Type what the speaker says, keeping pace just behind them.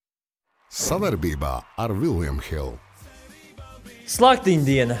Savarbībā ar William Hill.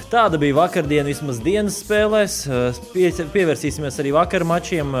 Slaktiņdiena. Tāda bija vakardiena vismaz dienas spēlēs. Pievērsīsimies arī vakar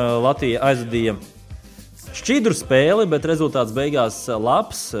mačiem. Latvija aizvadīja šķidru spēli, bet rezultāts beigās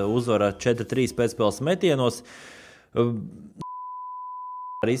labs. Uzvara 4-3 pēcspēles metienos.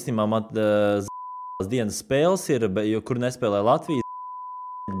 Īstenībā dienas spēles ir, kur nespēlē Latvija.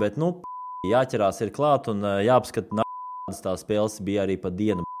 Bet, jāķerās ir klāt un jāapskata, tās spēles bija arī pa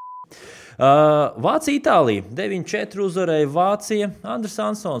dienu. Vācija, Itālija. 9-4 uzvarēja Vācija. Andris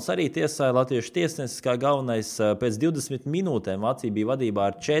Ansons arī tiesāja latviešu tiesnesis kā galvenais. Pēc 20 minūtēm Vācija bija vadībā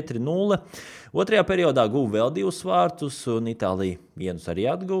ar 4-0. Otrajā periodā guva vēl 2 vārtus, un Itālija vienus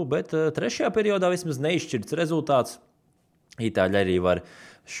arī atguva, bet trešajā periodā vismaz neizšķirts rezultāts. Itāļi arī var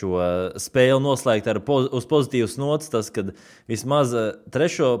šo spēli noslēgt uz pozitīvas nots, tas, kad vismaz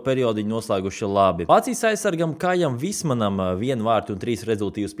trešo periodu viņi noslēguši labi. Vācijas aizsargam Kajam Vismanam 1 vārtu un 3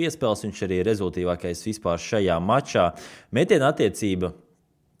 rezultīvas piespēles, viņš arī rezultīvākais vispār šajā mačā. Metiena attiecība,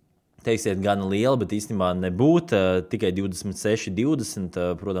 teiksiet, gan liela, bet īstenībā nebūt, tikai 26-20,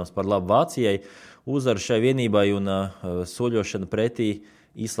 protams, par labu Vācijai. Uzvaru šai vienībai un soļošana pretī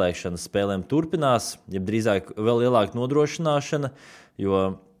izslēgšanas spēlēm turpinās, ja drīzāk vēl lielāka nodrošināšana, jo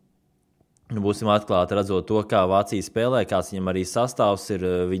būsim atklāti redzot to, kā Vācija spēlē, kāds viņam arī sastāvs ir.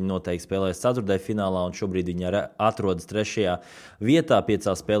 Viņi noteikti spēlēs ceturtdaļfinālā, un šobrīd viņi atrodas 3. vietā. 5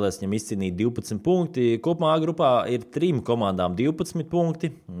 spēlēs viņam izcīnīja 12 punkti. Kopumā grupā ir 3 komandām 12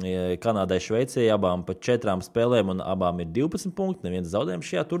 punkti. Kanādai, Šveicei abām pa 4 spēlēm, un abām ir 12 punkti. Neviens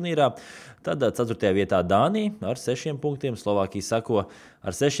zaudējums šajā turnīrā. Tad 4. vietā Dānija ar 6 punktiem. Slovākija sako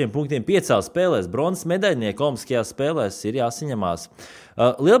ar 6 punktiem 5 spēlēs. Bronzas medaļnieki olimpiskajās spēlēs ir jāsaņemās.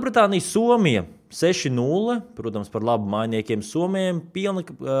 Lielbritānija, Somija 6-0, protams, par labu mājiniekiem Somijiem, pilna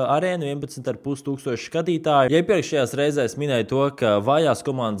arēna, 11,5 tūkstoši skatītāju. Ja iepriekšējās reizēs minēju to, ka vājās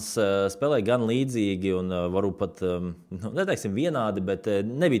komandas spēlē gan līdzīgi un varbūt pat, neteiksim vienādi, bet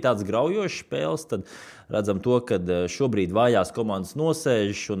nebija tāds graujošs spēles, tad redzam to, ka šobrīd vājās komandas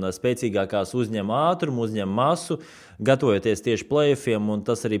nosēž un spēcīgākās uzņem ātrumu, uzņem masu, gatavojoties tieši play-offiem, un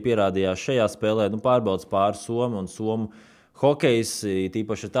tas arī pierādījās šajā spēlē. Pārbaudas pāri Somu un Somu. Hokejs,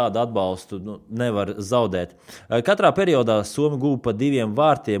 tīpaši tādu atbalstu, nevar zaudēt. Katrā periodā Somi guva pa 2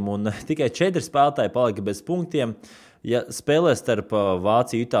 vārtiem, un tikai 4 spēlētāji palika bez punktiem. Ja spēlē starp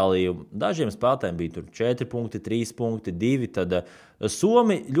Vāciju, Itāliju, dažiem spēlētājiem bija tur 4 punkti, 3 punkti, 2, tad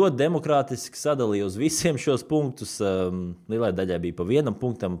Somi ļoti demokrātiski sadalīja uz visiem šos punktus. Lielai daļai bija pa 1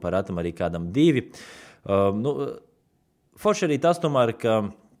 punktam, parātam arī kādam 2. Forši arī tas tomēr, ka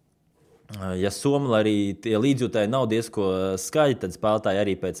ja Somija arī tie līdzjūtēji nav diezko skaļi, tad spēlētāji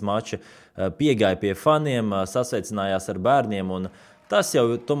arī pēc mača piegāja pie faniem, sasveicinājās ar bērniem. Un tas jau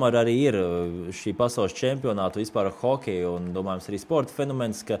tomēr arī ir šī pasaules čempionāta vispār hokeja un, domājams, arī sporta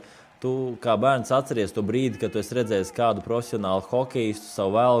fenomens, ka tu kā bērns atceries to brīdi, kad tu esi redzējis kādu profesionālu hokeistu,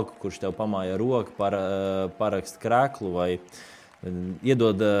 savu velku, kurš tev pamāja roku, parakst kreklu vai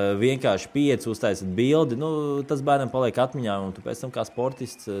iedod vienkārši 5, uztaisīt bildi. Tas bērnam paliek atmiņā, un tu pēc tam kā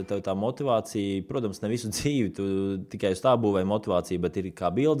sportists, tev tā motivācija, protams, ne visu dzīvi, tu tikai uz tā būvēji motivāciju, bet ir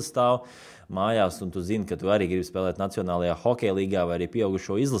kā bilde stāv mājās, un tu zini, ka tu arī gribi spēlēt Nacionālajā hokeja līgā vai arī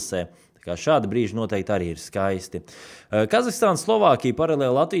pieaugušo izlasē. Tā kā šādi brīži noteikti arī ir skaisti. Kazahstāna, Slovākija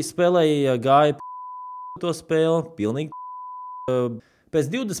paralēli Latvijas spēlēja, gāja to spēli, pilnīgi. Pēc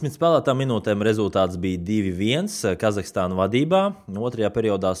 20 spēlētām minūtēm rezultāts bija 2-1 Kazahstāna vadībā. Otrajā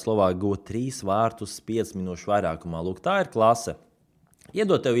periodā Slovākija guva 3 vārtus 5 minūšu vairākumā. Lūk, tā ir klase.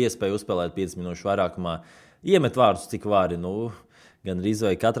 Iedod tev iespēju uzspēlēt 5 minūšu vairākumā, iemet vārtus cik vari, gan arī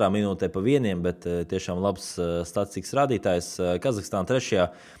vai katrā minūtē pa 1, bet tiešām labs statistikas rādītājs. Kazahstāna 3.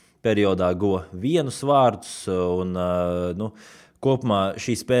 periodā guva 1 vārtus un, kopumā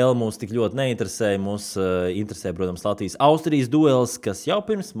šī spēle mūs tik ļoti neinteresēja. Mūs interesē, protams, Latvijas-Austrijas duels, kas jau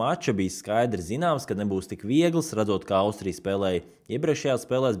pirms mača bija skaidri zināms, ka nebūs tik viegls. Redzot, kā Austrija spēlēja iepriekšējās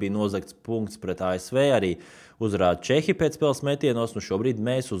spēlēs, bija nozagts punkts pret ASV, arī uzvarēja Čehi pēcspēles metienos. Šobrīd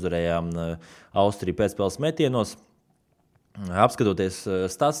mēs uzvarējām Austriju pēcspēles metienos. Apskatoties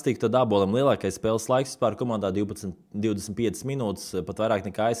statistiku, tad Abolam lielākais spēles laiks vispār komandā 25 minūtes, pat vairāk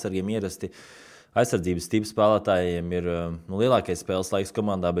nekā aizsargiem ierasti. Aizsardzības tipu spēlētājiem ir lielākais spēles laiks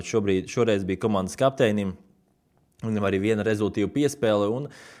komandā, bet šoreiz bija komandas kapteinim. Viņam arī 1 rezultīva piespēle. Un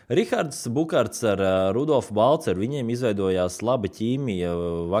Rihards Bukarts ar Rudolfu Balceru, viņiem izveidojās laba ķīmija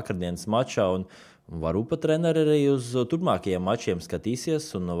vakardienas mačā. Un varbūt pat treneri arī uz turpmākajiem mačiem skatīsies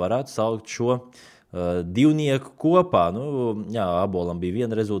un varētu saukt šo divnieku kopā. Abolam bija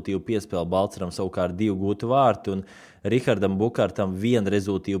 1 rezultīva piespēle, Balceram savukārt 2 gūti vārti un Rihardam Bukartam 1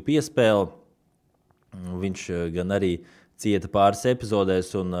 rezultīva piespēle. Viņš gan arī cieta pāris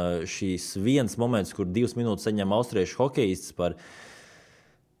epizodēs, un šīs viens moments, kur 2 minūtes saņem austriešu hokejists par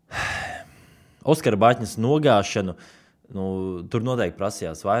Oskara Baķņas nogāšanu, tur noteikti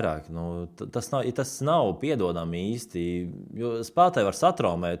prasījās vairāk. Tas nav piedodami īsti, jo spēlētāji var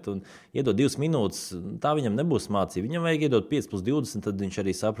satraumēt un iedot 2 minūtes, tā viņam nebūs mācība. Viņam vajag iedot 5+20, tad viņš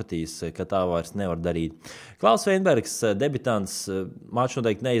arī sapratīs, ka tā vairs nevar darīt. Klaus Veinbergs, debitants, mačs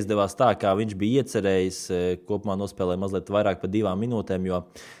noteikti neizdevās tā, kā viņš bija iecerējis. Kopumā nospēlēja mazliet vairāk par 2 minūtēm, jo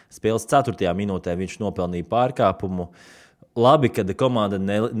spēles 4. minūtē viņš nopelnīja pārkāpumu. Labi, kad komanda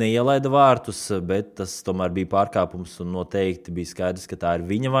neielaida vārtus, bet tas tomēr bija pārkāpums un noteikti bija skaidrs, ka tā ir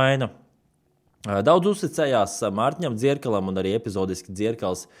viņa vaina. Daudz uzticējās Mārtiņam Dzierkalam un arī epizodiski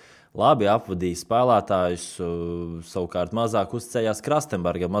Dzierkals labi apvadīja spēlētājus, savukārt mazāk uzticējās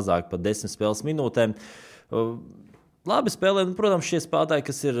Krastenbergam, mazāk par 10 spēles minūtēm. Labi spēlē, protams, šie spēlētāji,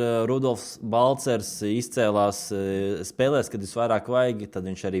 kas ir Rudolfs Balcers, izcēlās spēlēs, kad visvairāk vajag, tad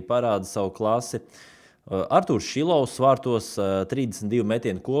viņš arī parāda savu klasi. Artūrs Šilovs vārtos 32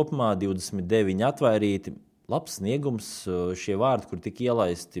 metieni kopumā, 29 atvairīti. Labs sniegums, šie vārti, kur tika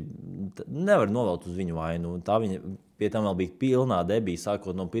ielaisti, nevar novelt uz viņu vainu. Tā viņa pie tam vēl bija pilnā debija,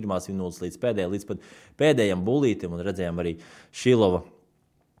 sākot no 1. minūtes līdz pat pēdējam bulītim, un redzējām arī Šilova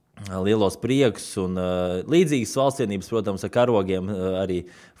lielos priekus un līdzīgas valstsienības, protams, ar karogiem arī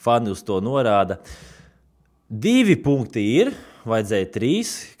fani uz to norāda. 2 punkti ir. Vajadzēja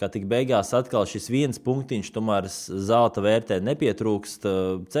 3, kā tik beigās atkal šis 1 punktiņš tomēr zelta vērtē nepietrūkst.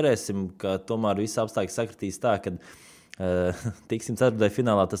 Cerēsim, ka tomēr visi apstākļi sakritīs tā, ka tiksim 4.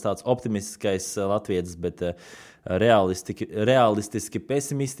 finālā tas tāds optimistiskais latvietis, bet realistiski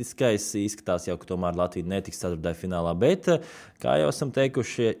pesimistiskais izskatās jau, ka tomēr Latvija netiks 4. finālā. Bet, kā jau esam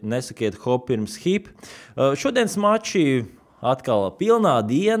teikuši, nesakiet hop pirms hip. Šodienas mači atkal pilnā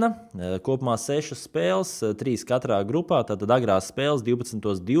diena, kopumā 6 spēles, 3 katrā grupā, tātad agrās spēles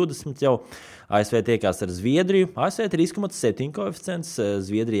 12:20 jau. ASV tiekās ar Zviedriju, ASV 3,7 koeficients,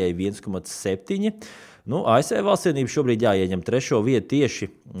 Zviedrijai 1,7. ASV valstsienība šobrīd jāieņem 3. vietu, tieši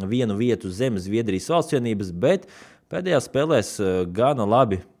 1 vietu zem Zviedrijas valstsienības, bet pēdējās spēlēs gana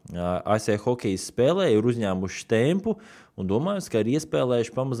labi ASV hokejs spēlēja, ir uzņēmuši tempu, un domājams, ka ir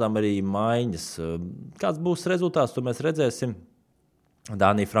iespēlējuši pamazām arī maiņas. Kāds būs rezultāts, to mēs redzēsim.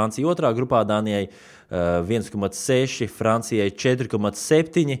 Dānija, Francija 2. grupā, Dānijai 1,6, Francijai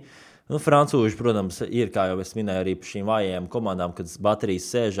 4,7. Francūži, protams, ir, kā jau es minēju, arī par šīm vājajām komandām, kad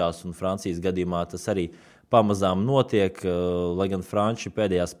baterijas sēžās, un Francijas gadījumā tas arī pamazām notiek, lai gan Franči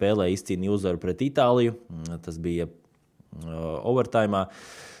pēdējā spēlē izcīnīja uzvaru pret Itāliju. Tas bija overtime,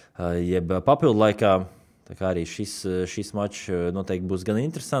 jeb papildu laikā. Tā kā arī šis mačs noteikti būs gan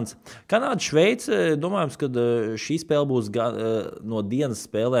interesants. Kanāda, Šveice, domājams, ka šī spēle būs no dienas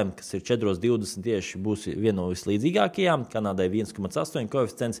spēlēm, kas ir 4:20 tieši, būs viena no vislīdzīgākajām. Kanādai 1,8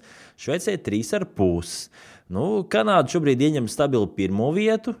 koeficients, Šveicei 3,5. Kanāda šobrīd ieņem stabilu 1.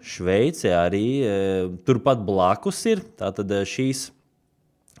 vietu, Šveice arī turpat blakus ir. Tātad šīs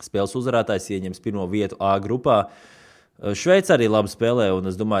spēles uzvarētājs ieņems 1. vietu A grupā. Šveice arī labi spēlē,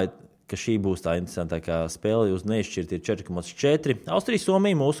 un es domāju, ka šī būs tā interesantākā spēle. Uz neizšķirti ir 4,4. Austrija,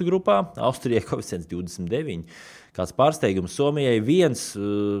 Somija mūsu grupā. Austrijai koeficients 29. Kāds pārsteigums Somijai 1.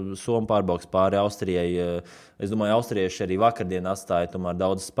 Somu pārbrauks pāri Austrijai. Es domāju, austrieši arī vakardien atstāja tomēr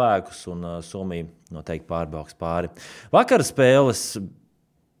daudz spēkus, un Somija noteikti pārbrauks pāri. Vakar spēles,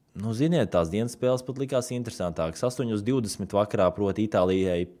 ziniet, tās dienas spēles pat likās interesantākas. 8:20 vakarā, proti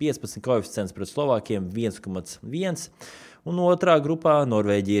Itālijai 15 koeficients pret Slovākiem 1,1. Un 2. grupā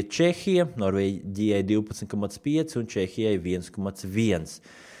Norvēģija, Čehija, Norvēģijai 12,5 un Čehijai 1,1.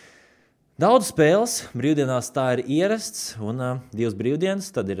 Daudz spēles, brīvdienās tā ir ierasts, un 2 brīvdienas,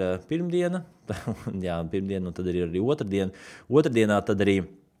 tad ir pirmdiena, pirmdiena, un tad ir arī otrdiena. Otrdienā tad arī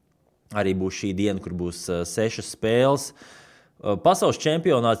būs šī diena, kur būs 6 spēles. Pasaules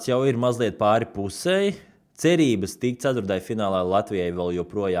čempionāts jau ir mazliet pāri pusēji. Cerības tikt 4. finālā Latvijai vēl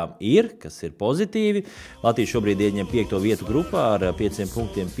joprojām ir, kas ir pozitīvi. Latvija šobrīd ieņem 5. vietu grupā ar 5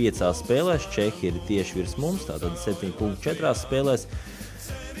 punktiem 5 spēlēs. Čehi ir tieši virs mums, tātad 7 punkti 4 spēlēs.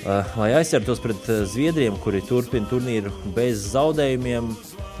 Lai aizsartos pret Zviedriem, kuri turpina turnīru bez zaudējumiem,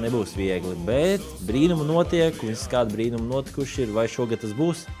 nebūs viegli. Bet brīnumi notiek, un kādi brīnumi notikuši ir, vai šogad tas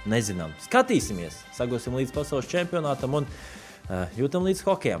būs, nezinām. Skatīsimies, sagosim līdz pasaules čempionātam un jūtam līdz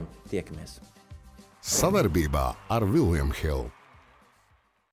hokejam. Tiekamies! Savarbībā ar William Hill.